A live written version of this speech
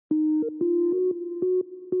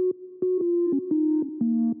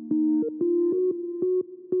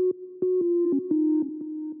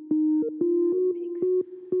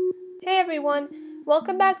everyone,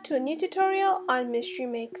 welcome back to a new tutorial on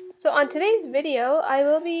MistryMakes. So on today's video, I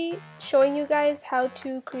will be showing you guys how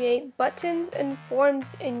to create buttons and forms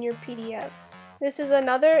in your PDF. This is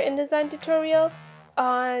another InDesign tutorial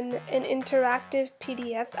on an interactive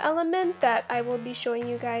PDF element that I will be showing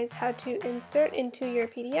you guys how to insert into your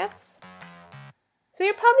PDFs. So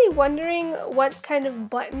you're probably wondering what kind of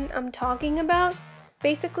button I'm talking about.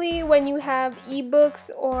 Basically, when you have ebooks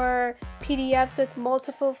or PDFs with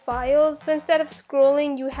multiple files, so instead of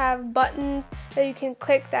scrolling, you have buttons that you can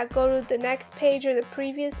click that go to the next page or the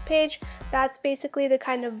previous page. That's basically the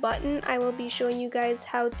kind of button I will be showing you guys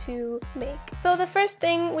how to make. So the first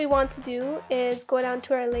thing we want to do is go down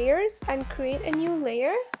to our layers and create a new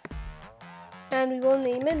layer. And we will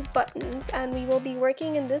name it buttons, and we will be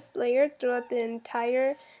working in this layer throughout the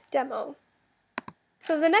entire demo.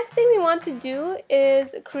 So the next thing we want to do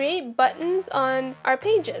is create buttons on our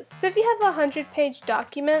pages. So if you have a 100-page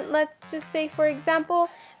document, let's just say for example,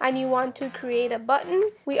 and you want to create a button,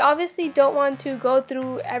 we obviously don't want to go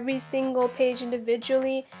through every single page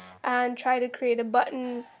individually and try to create a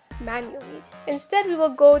button manually. Instead, we will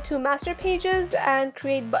go to master pages and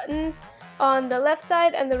create buttons on the left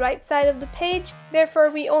side and the right side of the page. Therefore,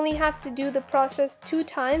 we only have to do the process 2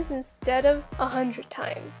 times instead of 100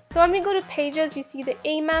 times. So when we go to pages, you see the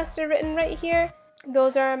A master written right here.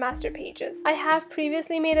 Those are our master pages. I have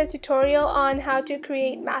previously made a tutorial on how to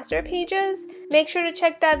create master pages. Make sure to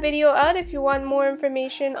check that video out if you want more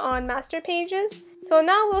information on master pages. So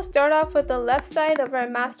now we'll start off with the left side of our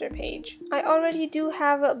master page. I already do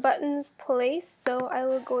have buttons placed, so I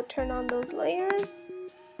will go turn on those layers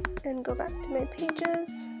and go back to my pages.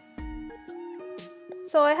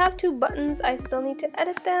 So I have 2 buttons, I still need to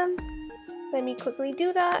edit them. Let me quickly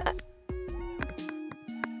do that.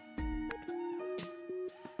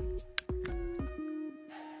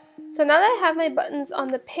 So now that I have my buttons on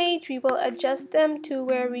the page, we will adjust them to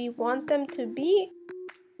where we want them to be.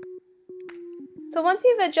 So once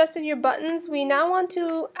you've adjusted your buttons, we now want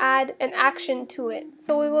to add an action to it.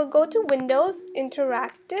 So we will go to Windows,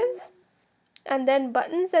 Interactive, and then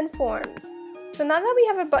buttons and forms. So now that we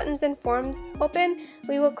have our buttons and forms open,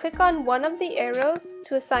 we will click on one of the arrows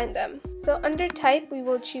to assign them. So under type, we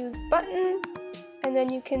will choose button, and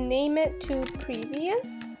then you can name it to previous.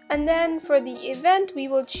 And then for the event, we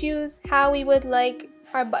will choose how we would like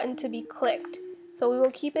our button to be clicked. So we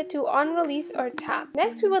will keep it to on release or tap.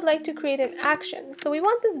 Next, we would like to create an action. So we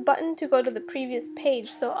want this button to go to the previous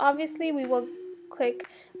page. So obviously we will click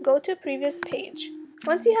go to previous page.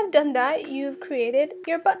 Once you have done that, you've created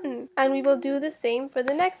your button, and we will do the same for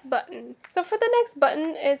the next button. So for the next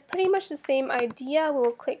button, it's pretty much the same idea.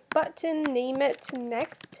 We'll click button, name it to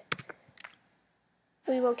next.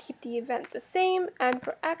 We will keep the event the same, and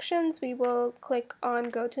for actions, we will click on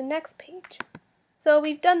go to next page. So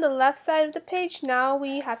we've done the left side of the page, now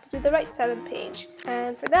we have to do the right side of the page.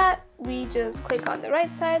 And for that, we just click on the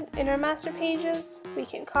right side in our master pages. We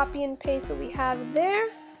can copy and paste what we have there.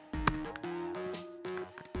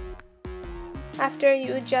 After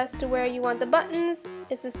you adjust to where you want the buttons,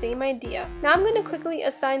 it's the same idea. Now I'm going to quickly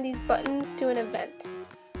assign these buttons to an event.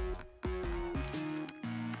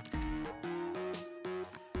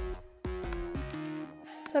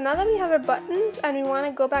 So now that we have our buttons and we want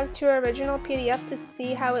to go back to our original PDF to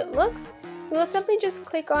see how it looks, we will simply just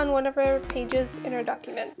click on one of our pages in our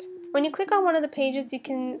document. When you click on one of the pages, you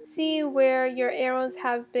can see where your arrows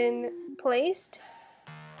have been placed.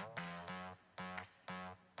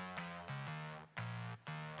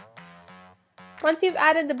 Once you've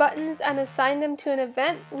added the buttons and assigned them to an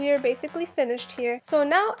event, we are basically finished here. So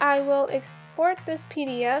now I will export this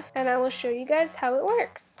PDF and I will show you guys how it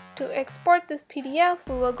works. To export this PDF,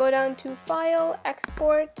 we will go down to File,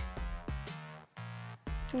 Export,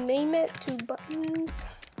 name it to buttons,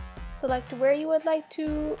 select where you would like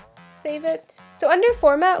to save it. So under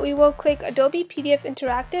Format, we will click Adobe PDF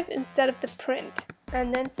Interactive instead of the print,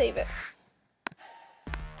 and then save it.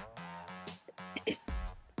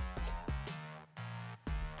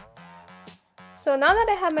 So now that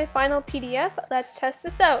I have my final PDF, let's test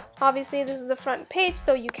this out. Obviously this is the front page,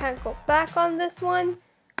 so you can't go back on this one.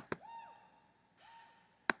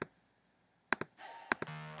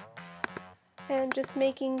 And just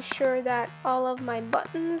making sure that all of my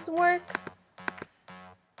buttons work.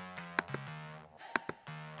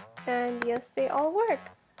 And yes, they all work.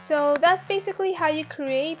 So that's basically how you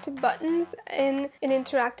create buttons in an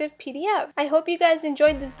interactive PDF. I hope you guys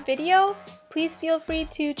enjoyed this video. Please feel free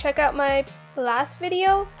to check out my last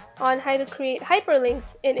video on how to create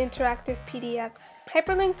hyperlinks in interactive PDFs.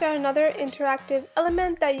 Hyperlinks are another interactive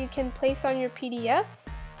element that you can place on your PDFs.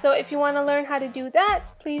 So if you want to learn how to do that,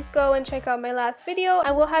 please go and check out my last video. I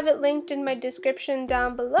will have it linked in my description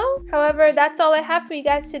down below. However, that's all I have for you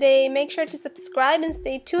guys today. Make sure to subscribe and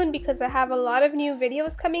stay tuned because I have a lot of new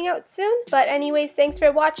videos coming out soon. But anyways, thanks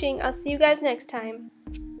for watching. I'll see you guys next time.